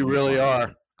 You really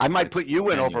are. I might put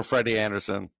you in over Freddie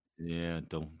Anderson. Yeah,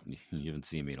 you haven't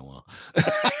seen me in a while.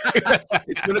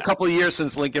 It's been a couple of years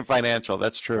since Lincoln Financial.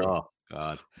 That's true. Oh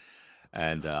God.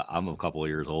 And I'm a couple of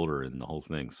years older in the whole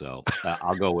thing, so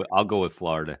I'll go with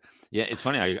Florida. Yeah, it's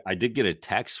funny. I did get a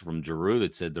text from Giroux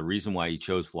that said the reason why he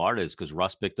chose Florida is because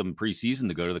Russ picked him preseason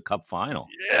to go to the Cup final.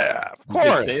 Yeah, of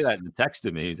course. He did say that in the text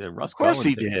to me. He said, "Russ, of course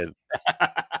he did."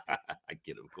 I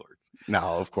get it, of course.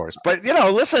 No, of course. But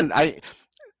listen,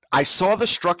 I saw the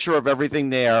structure of everything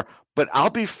there, but I'll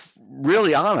be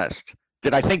really honest.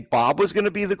 Did I think Bob was going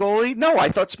to be the goalie? No, I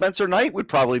thought Spencer Knight would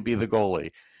probably be the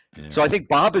goalie. Yeah. So I think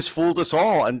Bob has fooled us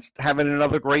all and having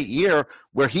another great year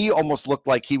where he almost looked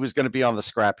like he was going to be on the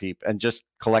scrap heap and just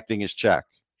collecting his check.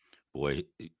 Boy,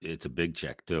 it's a big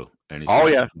check too. And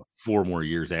he's 4 more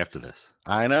years after this.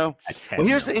 I know. Well,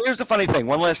 here's the funny thing.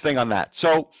 One last thing on that.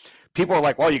 So people are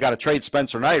like, well, you got to trade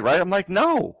Spencer Knight, right? I'm like,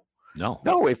 no.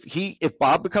 If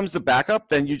Bob becomes the backup,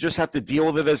 then you just have to deal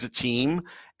with it as a team,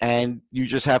 and you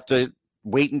just have to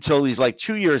wait until he's like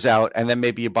 2 years out, and then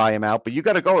maybe you buy him out. But you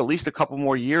got to go at least a couple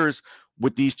more years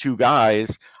with these two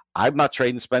guys. I'm not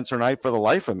trading Spencer Knight for the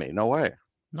life of me. No way.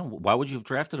 No, why would you have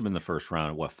drafted him in the first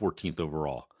round? 14th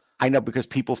overall? I know, because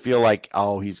people feel like,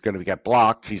 oh, he's going to get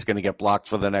blocked. He's going to get blocked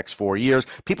for the next 4 years.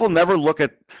 People never look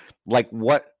at like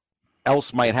what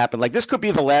else might happen. Like, this could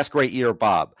be the last great year of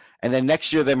Bob, and then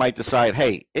next year they might decide,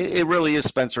 hey, it really is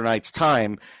Spencer Knight's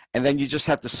time, and then you just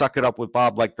have to suck it up with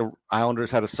Bob, like the Islanders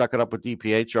had to suck it up with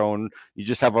DiPietro, and you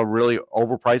just have a really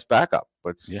overpriced backup.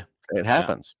 But it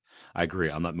happens. I agree.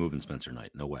 I'm not moving Spencer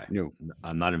Knight. No way. No.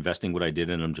 I'm not investing what I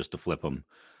did in him just to flip him.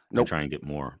 Nope. Try and get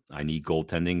more. I need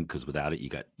goaltending, because without it,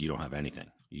 you don't have anything.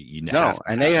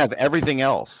 They have everything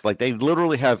else. Like, they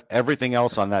literally have everything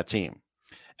else on that team.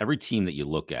 Every team that you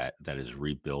look at that is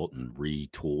rebuilt and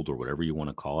retooled, or whatever you want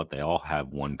to call it, they all have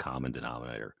one common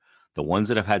denominator. The ones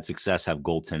that have had success have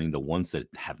goaltending. The ones that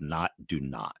have not do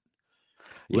not.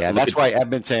 Yeah, that's why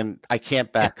Edmonton, I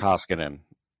can't back Koskinen.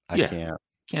 I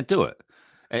can't do it.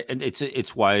 And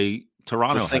it's why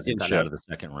Toronto hasn't gotten out of the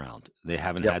second round. They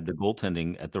haven't had the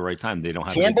goaltending at the right time. They don't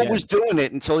have. Campbell was doing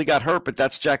it until he got hurt, but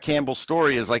that's Jack Campbell's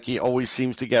story. Is like he always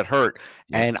seems to get hurt,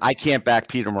 and I can't back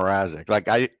Peter Mrazek. Like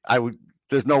I would.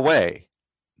 There's no way.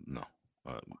 No.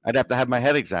 I'd have to have my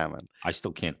head examined. I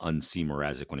still can't unsee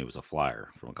Mrazek when he was a Flyer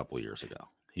from a couple of years ago.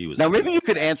 He was. Now maybe you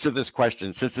could answer this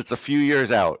question, since it's a few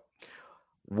years out.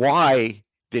 Why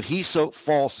did he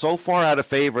fall so far out of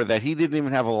favor that he didn't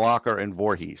even have a locker in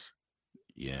Voorhees?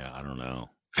 Yeah, I don't know.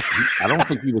 I don't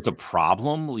think he was a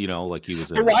problem, like he was.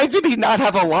 But why did he not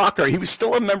have a locker? He was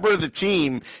still a member of the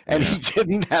team, and he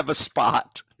didn't have a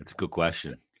spot. That's a good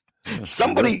question.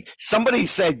 Somebody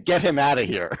said, get him out of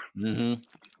here. Mm-hmm.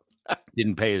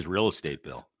 Didn't pay his real estate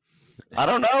bill. I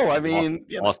don't know. I mean,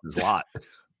 lost his lot.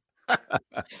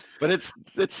 But it's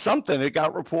something. It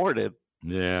got reported.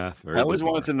 Yeah, I always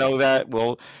wanted to know that.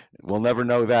 We'll never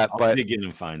know that. I'll dig in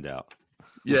and find out.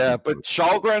 Yeah, but is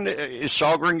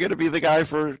Shalgren going to be the guy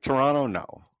for Toronto?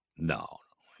 No.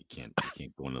 You can't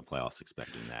go into the playoffs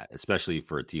expecting that, especially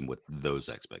for a team with those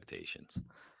expectations.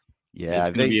 Yeah,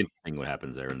 it's going to be interesting what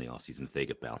happens there in the offseason if they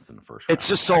get bounced in the first round. It's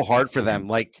just so hard for them.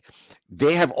 Like,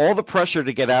 they have all the pressure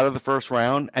to get out of the first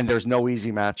round, and there's no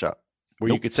easy matchup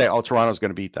where you could say, "Oh, Toronto's going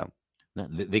to beat them." No,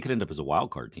 they could end up as a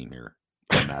wild card team here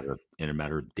in a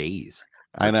matter of days.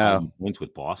 I know. Points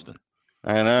with Boston.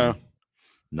 I know.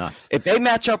 Nuts. If they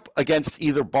match up against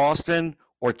either Boston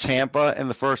or Tampa in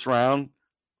the first round,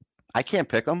 I can't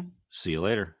pick them. See you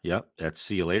later. Yep, that's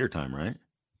see you later time, right?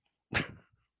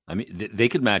 I mean, they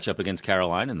could match up against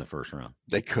Carolina in the first round.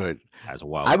 They could. As a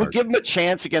wild I would card. give them a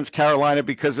chance against Carolina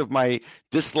because of my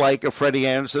dislike of Freddie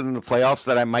Anderson in the playoffs,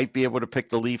 that I might be able to pick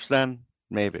the Leafs then.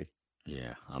 Maybe.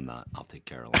 Yeah, I'm not. I'll take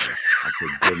Carolina. I'll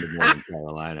take Brendan Moore in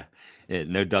Carolina. Yeah,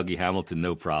 no Dougie Hamilton,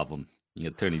 no problem. You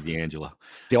got Tony DeAngelo.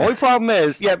 The only problem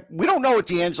is, we don't know what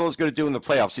DeAngelo is going to do in the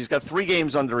playoffs. He's got 3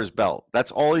 games under his belt.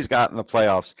 That's all he's got in the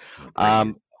playoffs.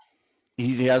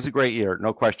 He has a great year,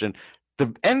 no question. The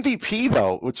MVP,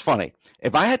 though, it's funny.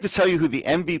 If I had to tell you who the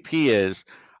MVP is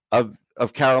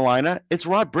of Carolina, it's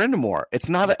Rod Brind'Amour. It's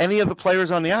not any of the players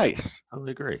on the ice. I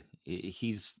totally agree.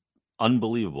 He's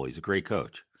unbelievable. He's a great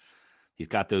coach. He's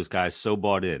got those guys so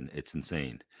bought in. It's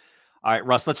insane. All right,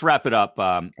 Russ, let's wrap it up.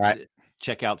 All right.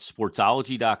 Check out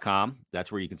sportsology.com.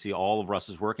 That's where you can see all of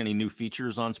Russ's work. Any new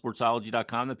features on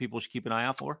sportsology.com that people should keep an eye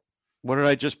out for? What did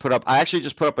I just put up? I actually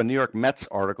just put up a New York Mets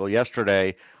article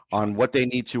yesterday on what they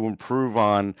need to improve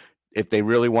on if they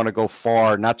really want to go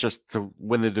far, not just to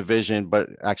win the division, but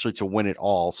actually to win it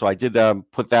all. So I did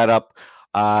put that up.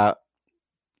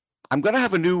 I'm gonna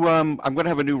have a new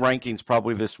rankings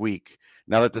probably this week.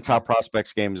 Now that the top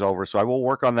prospects game is over, so I will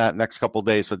work on that next couple of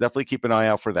days. So definitely keep an eye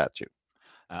out for that too.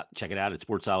 Check it out at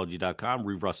sportsology.com.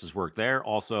 Reeve Russ's work there.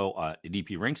 Also at EP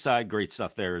Rinkside, great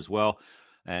stuff there as well.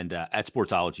 And at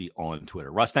Sportsology on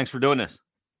Twitter. Russ, thanks for doing this.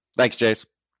 Thanks, Jace.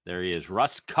 There he is,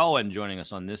 Russ Cohen, joining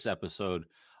us on this episode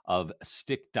of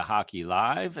Stick to Hockey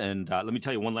Live. And let me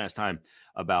tell you one last time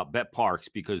about BetParx,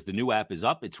 because the new app is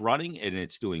up, it's running, and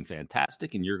it's doing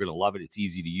fantastic, and you're going to love it. It's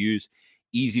easy to use,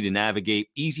 easy to navigate,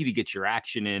 easy to get your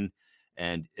action in,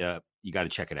 and you got to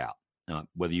check it out.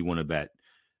 Whether you want to bet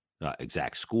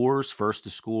exact scores, first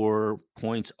to score,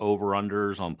 points,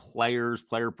 over-unders on players,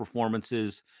 player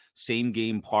performances, same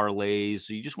game parlays.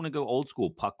 So you just want to go old school,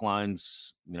 puck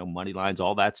lines, money lines,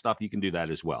 all that stuff. You can do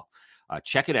that as well.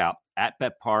 Check it out at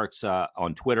BetParx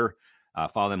on Twitter.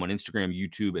 Follow them on Instagram,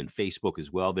 YouTube, and Facebook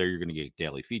as well. There you're going to get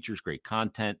daily features, great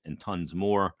content, and tons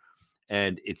more.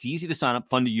 And it's easy to sign up,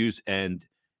 fun to use, and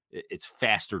it's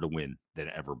faster to win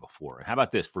than ever before. And how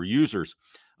about this? For users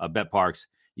of BetParx,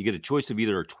 you get a choice of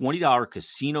either a $20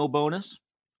 casino bonus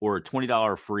or a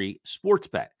 $20 free sports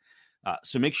bet.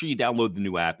 So make sure you download the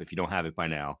new app if you don't have it by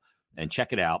now and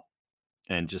check it out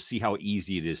and just see how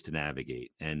easy it is to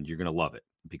navigate. And you're going to love it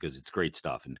because it's great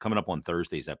stuff. And coming up on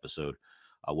Thursday's episode,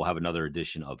 we'll have another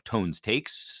edition of Tone's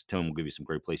Takes. Tone will give you some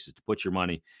great places to put your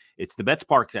money. It's the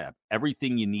BetParx app,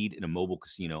 everything you need in a mobile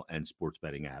casino and sports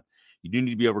betting app. You do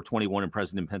need to be over 21 and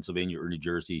present in Pennsylvania or New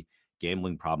Jersey.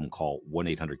 Gambling problem, call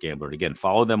 1-800-GAMBLER. And again,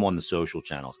 follow them on the social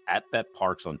channels at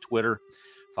BetParx on Twitter.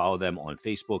 Follow them on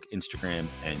Facebook, Instagram,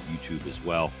 and YouTube as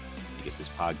well. You get this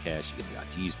podcast, you get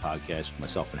the IG's podcast with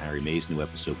myself and Harry Mays, new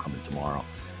episode coming tomorrow,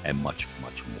 and much,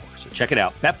 much more. So check it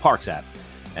out, BetParx app,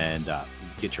 and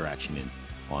get your action in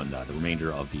on the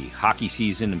remainder of the hockey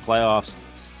season and playoffs,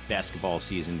 basketball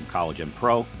season, college and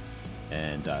pro,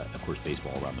 and of course,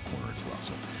 baseball around the corner as well.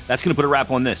 So that's going to put a wrap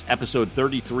on this episode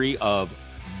 33 of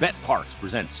BetParx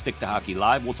presents Stick to Hockey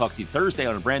Live. We'll talk to you Thursday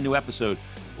on a brand new episode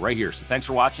right here. So thanks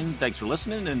for watching, thanks for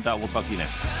listening, and we'll talk to you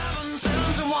next time.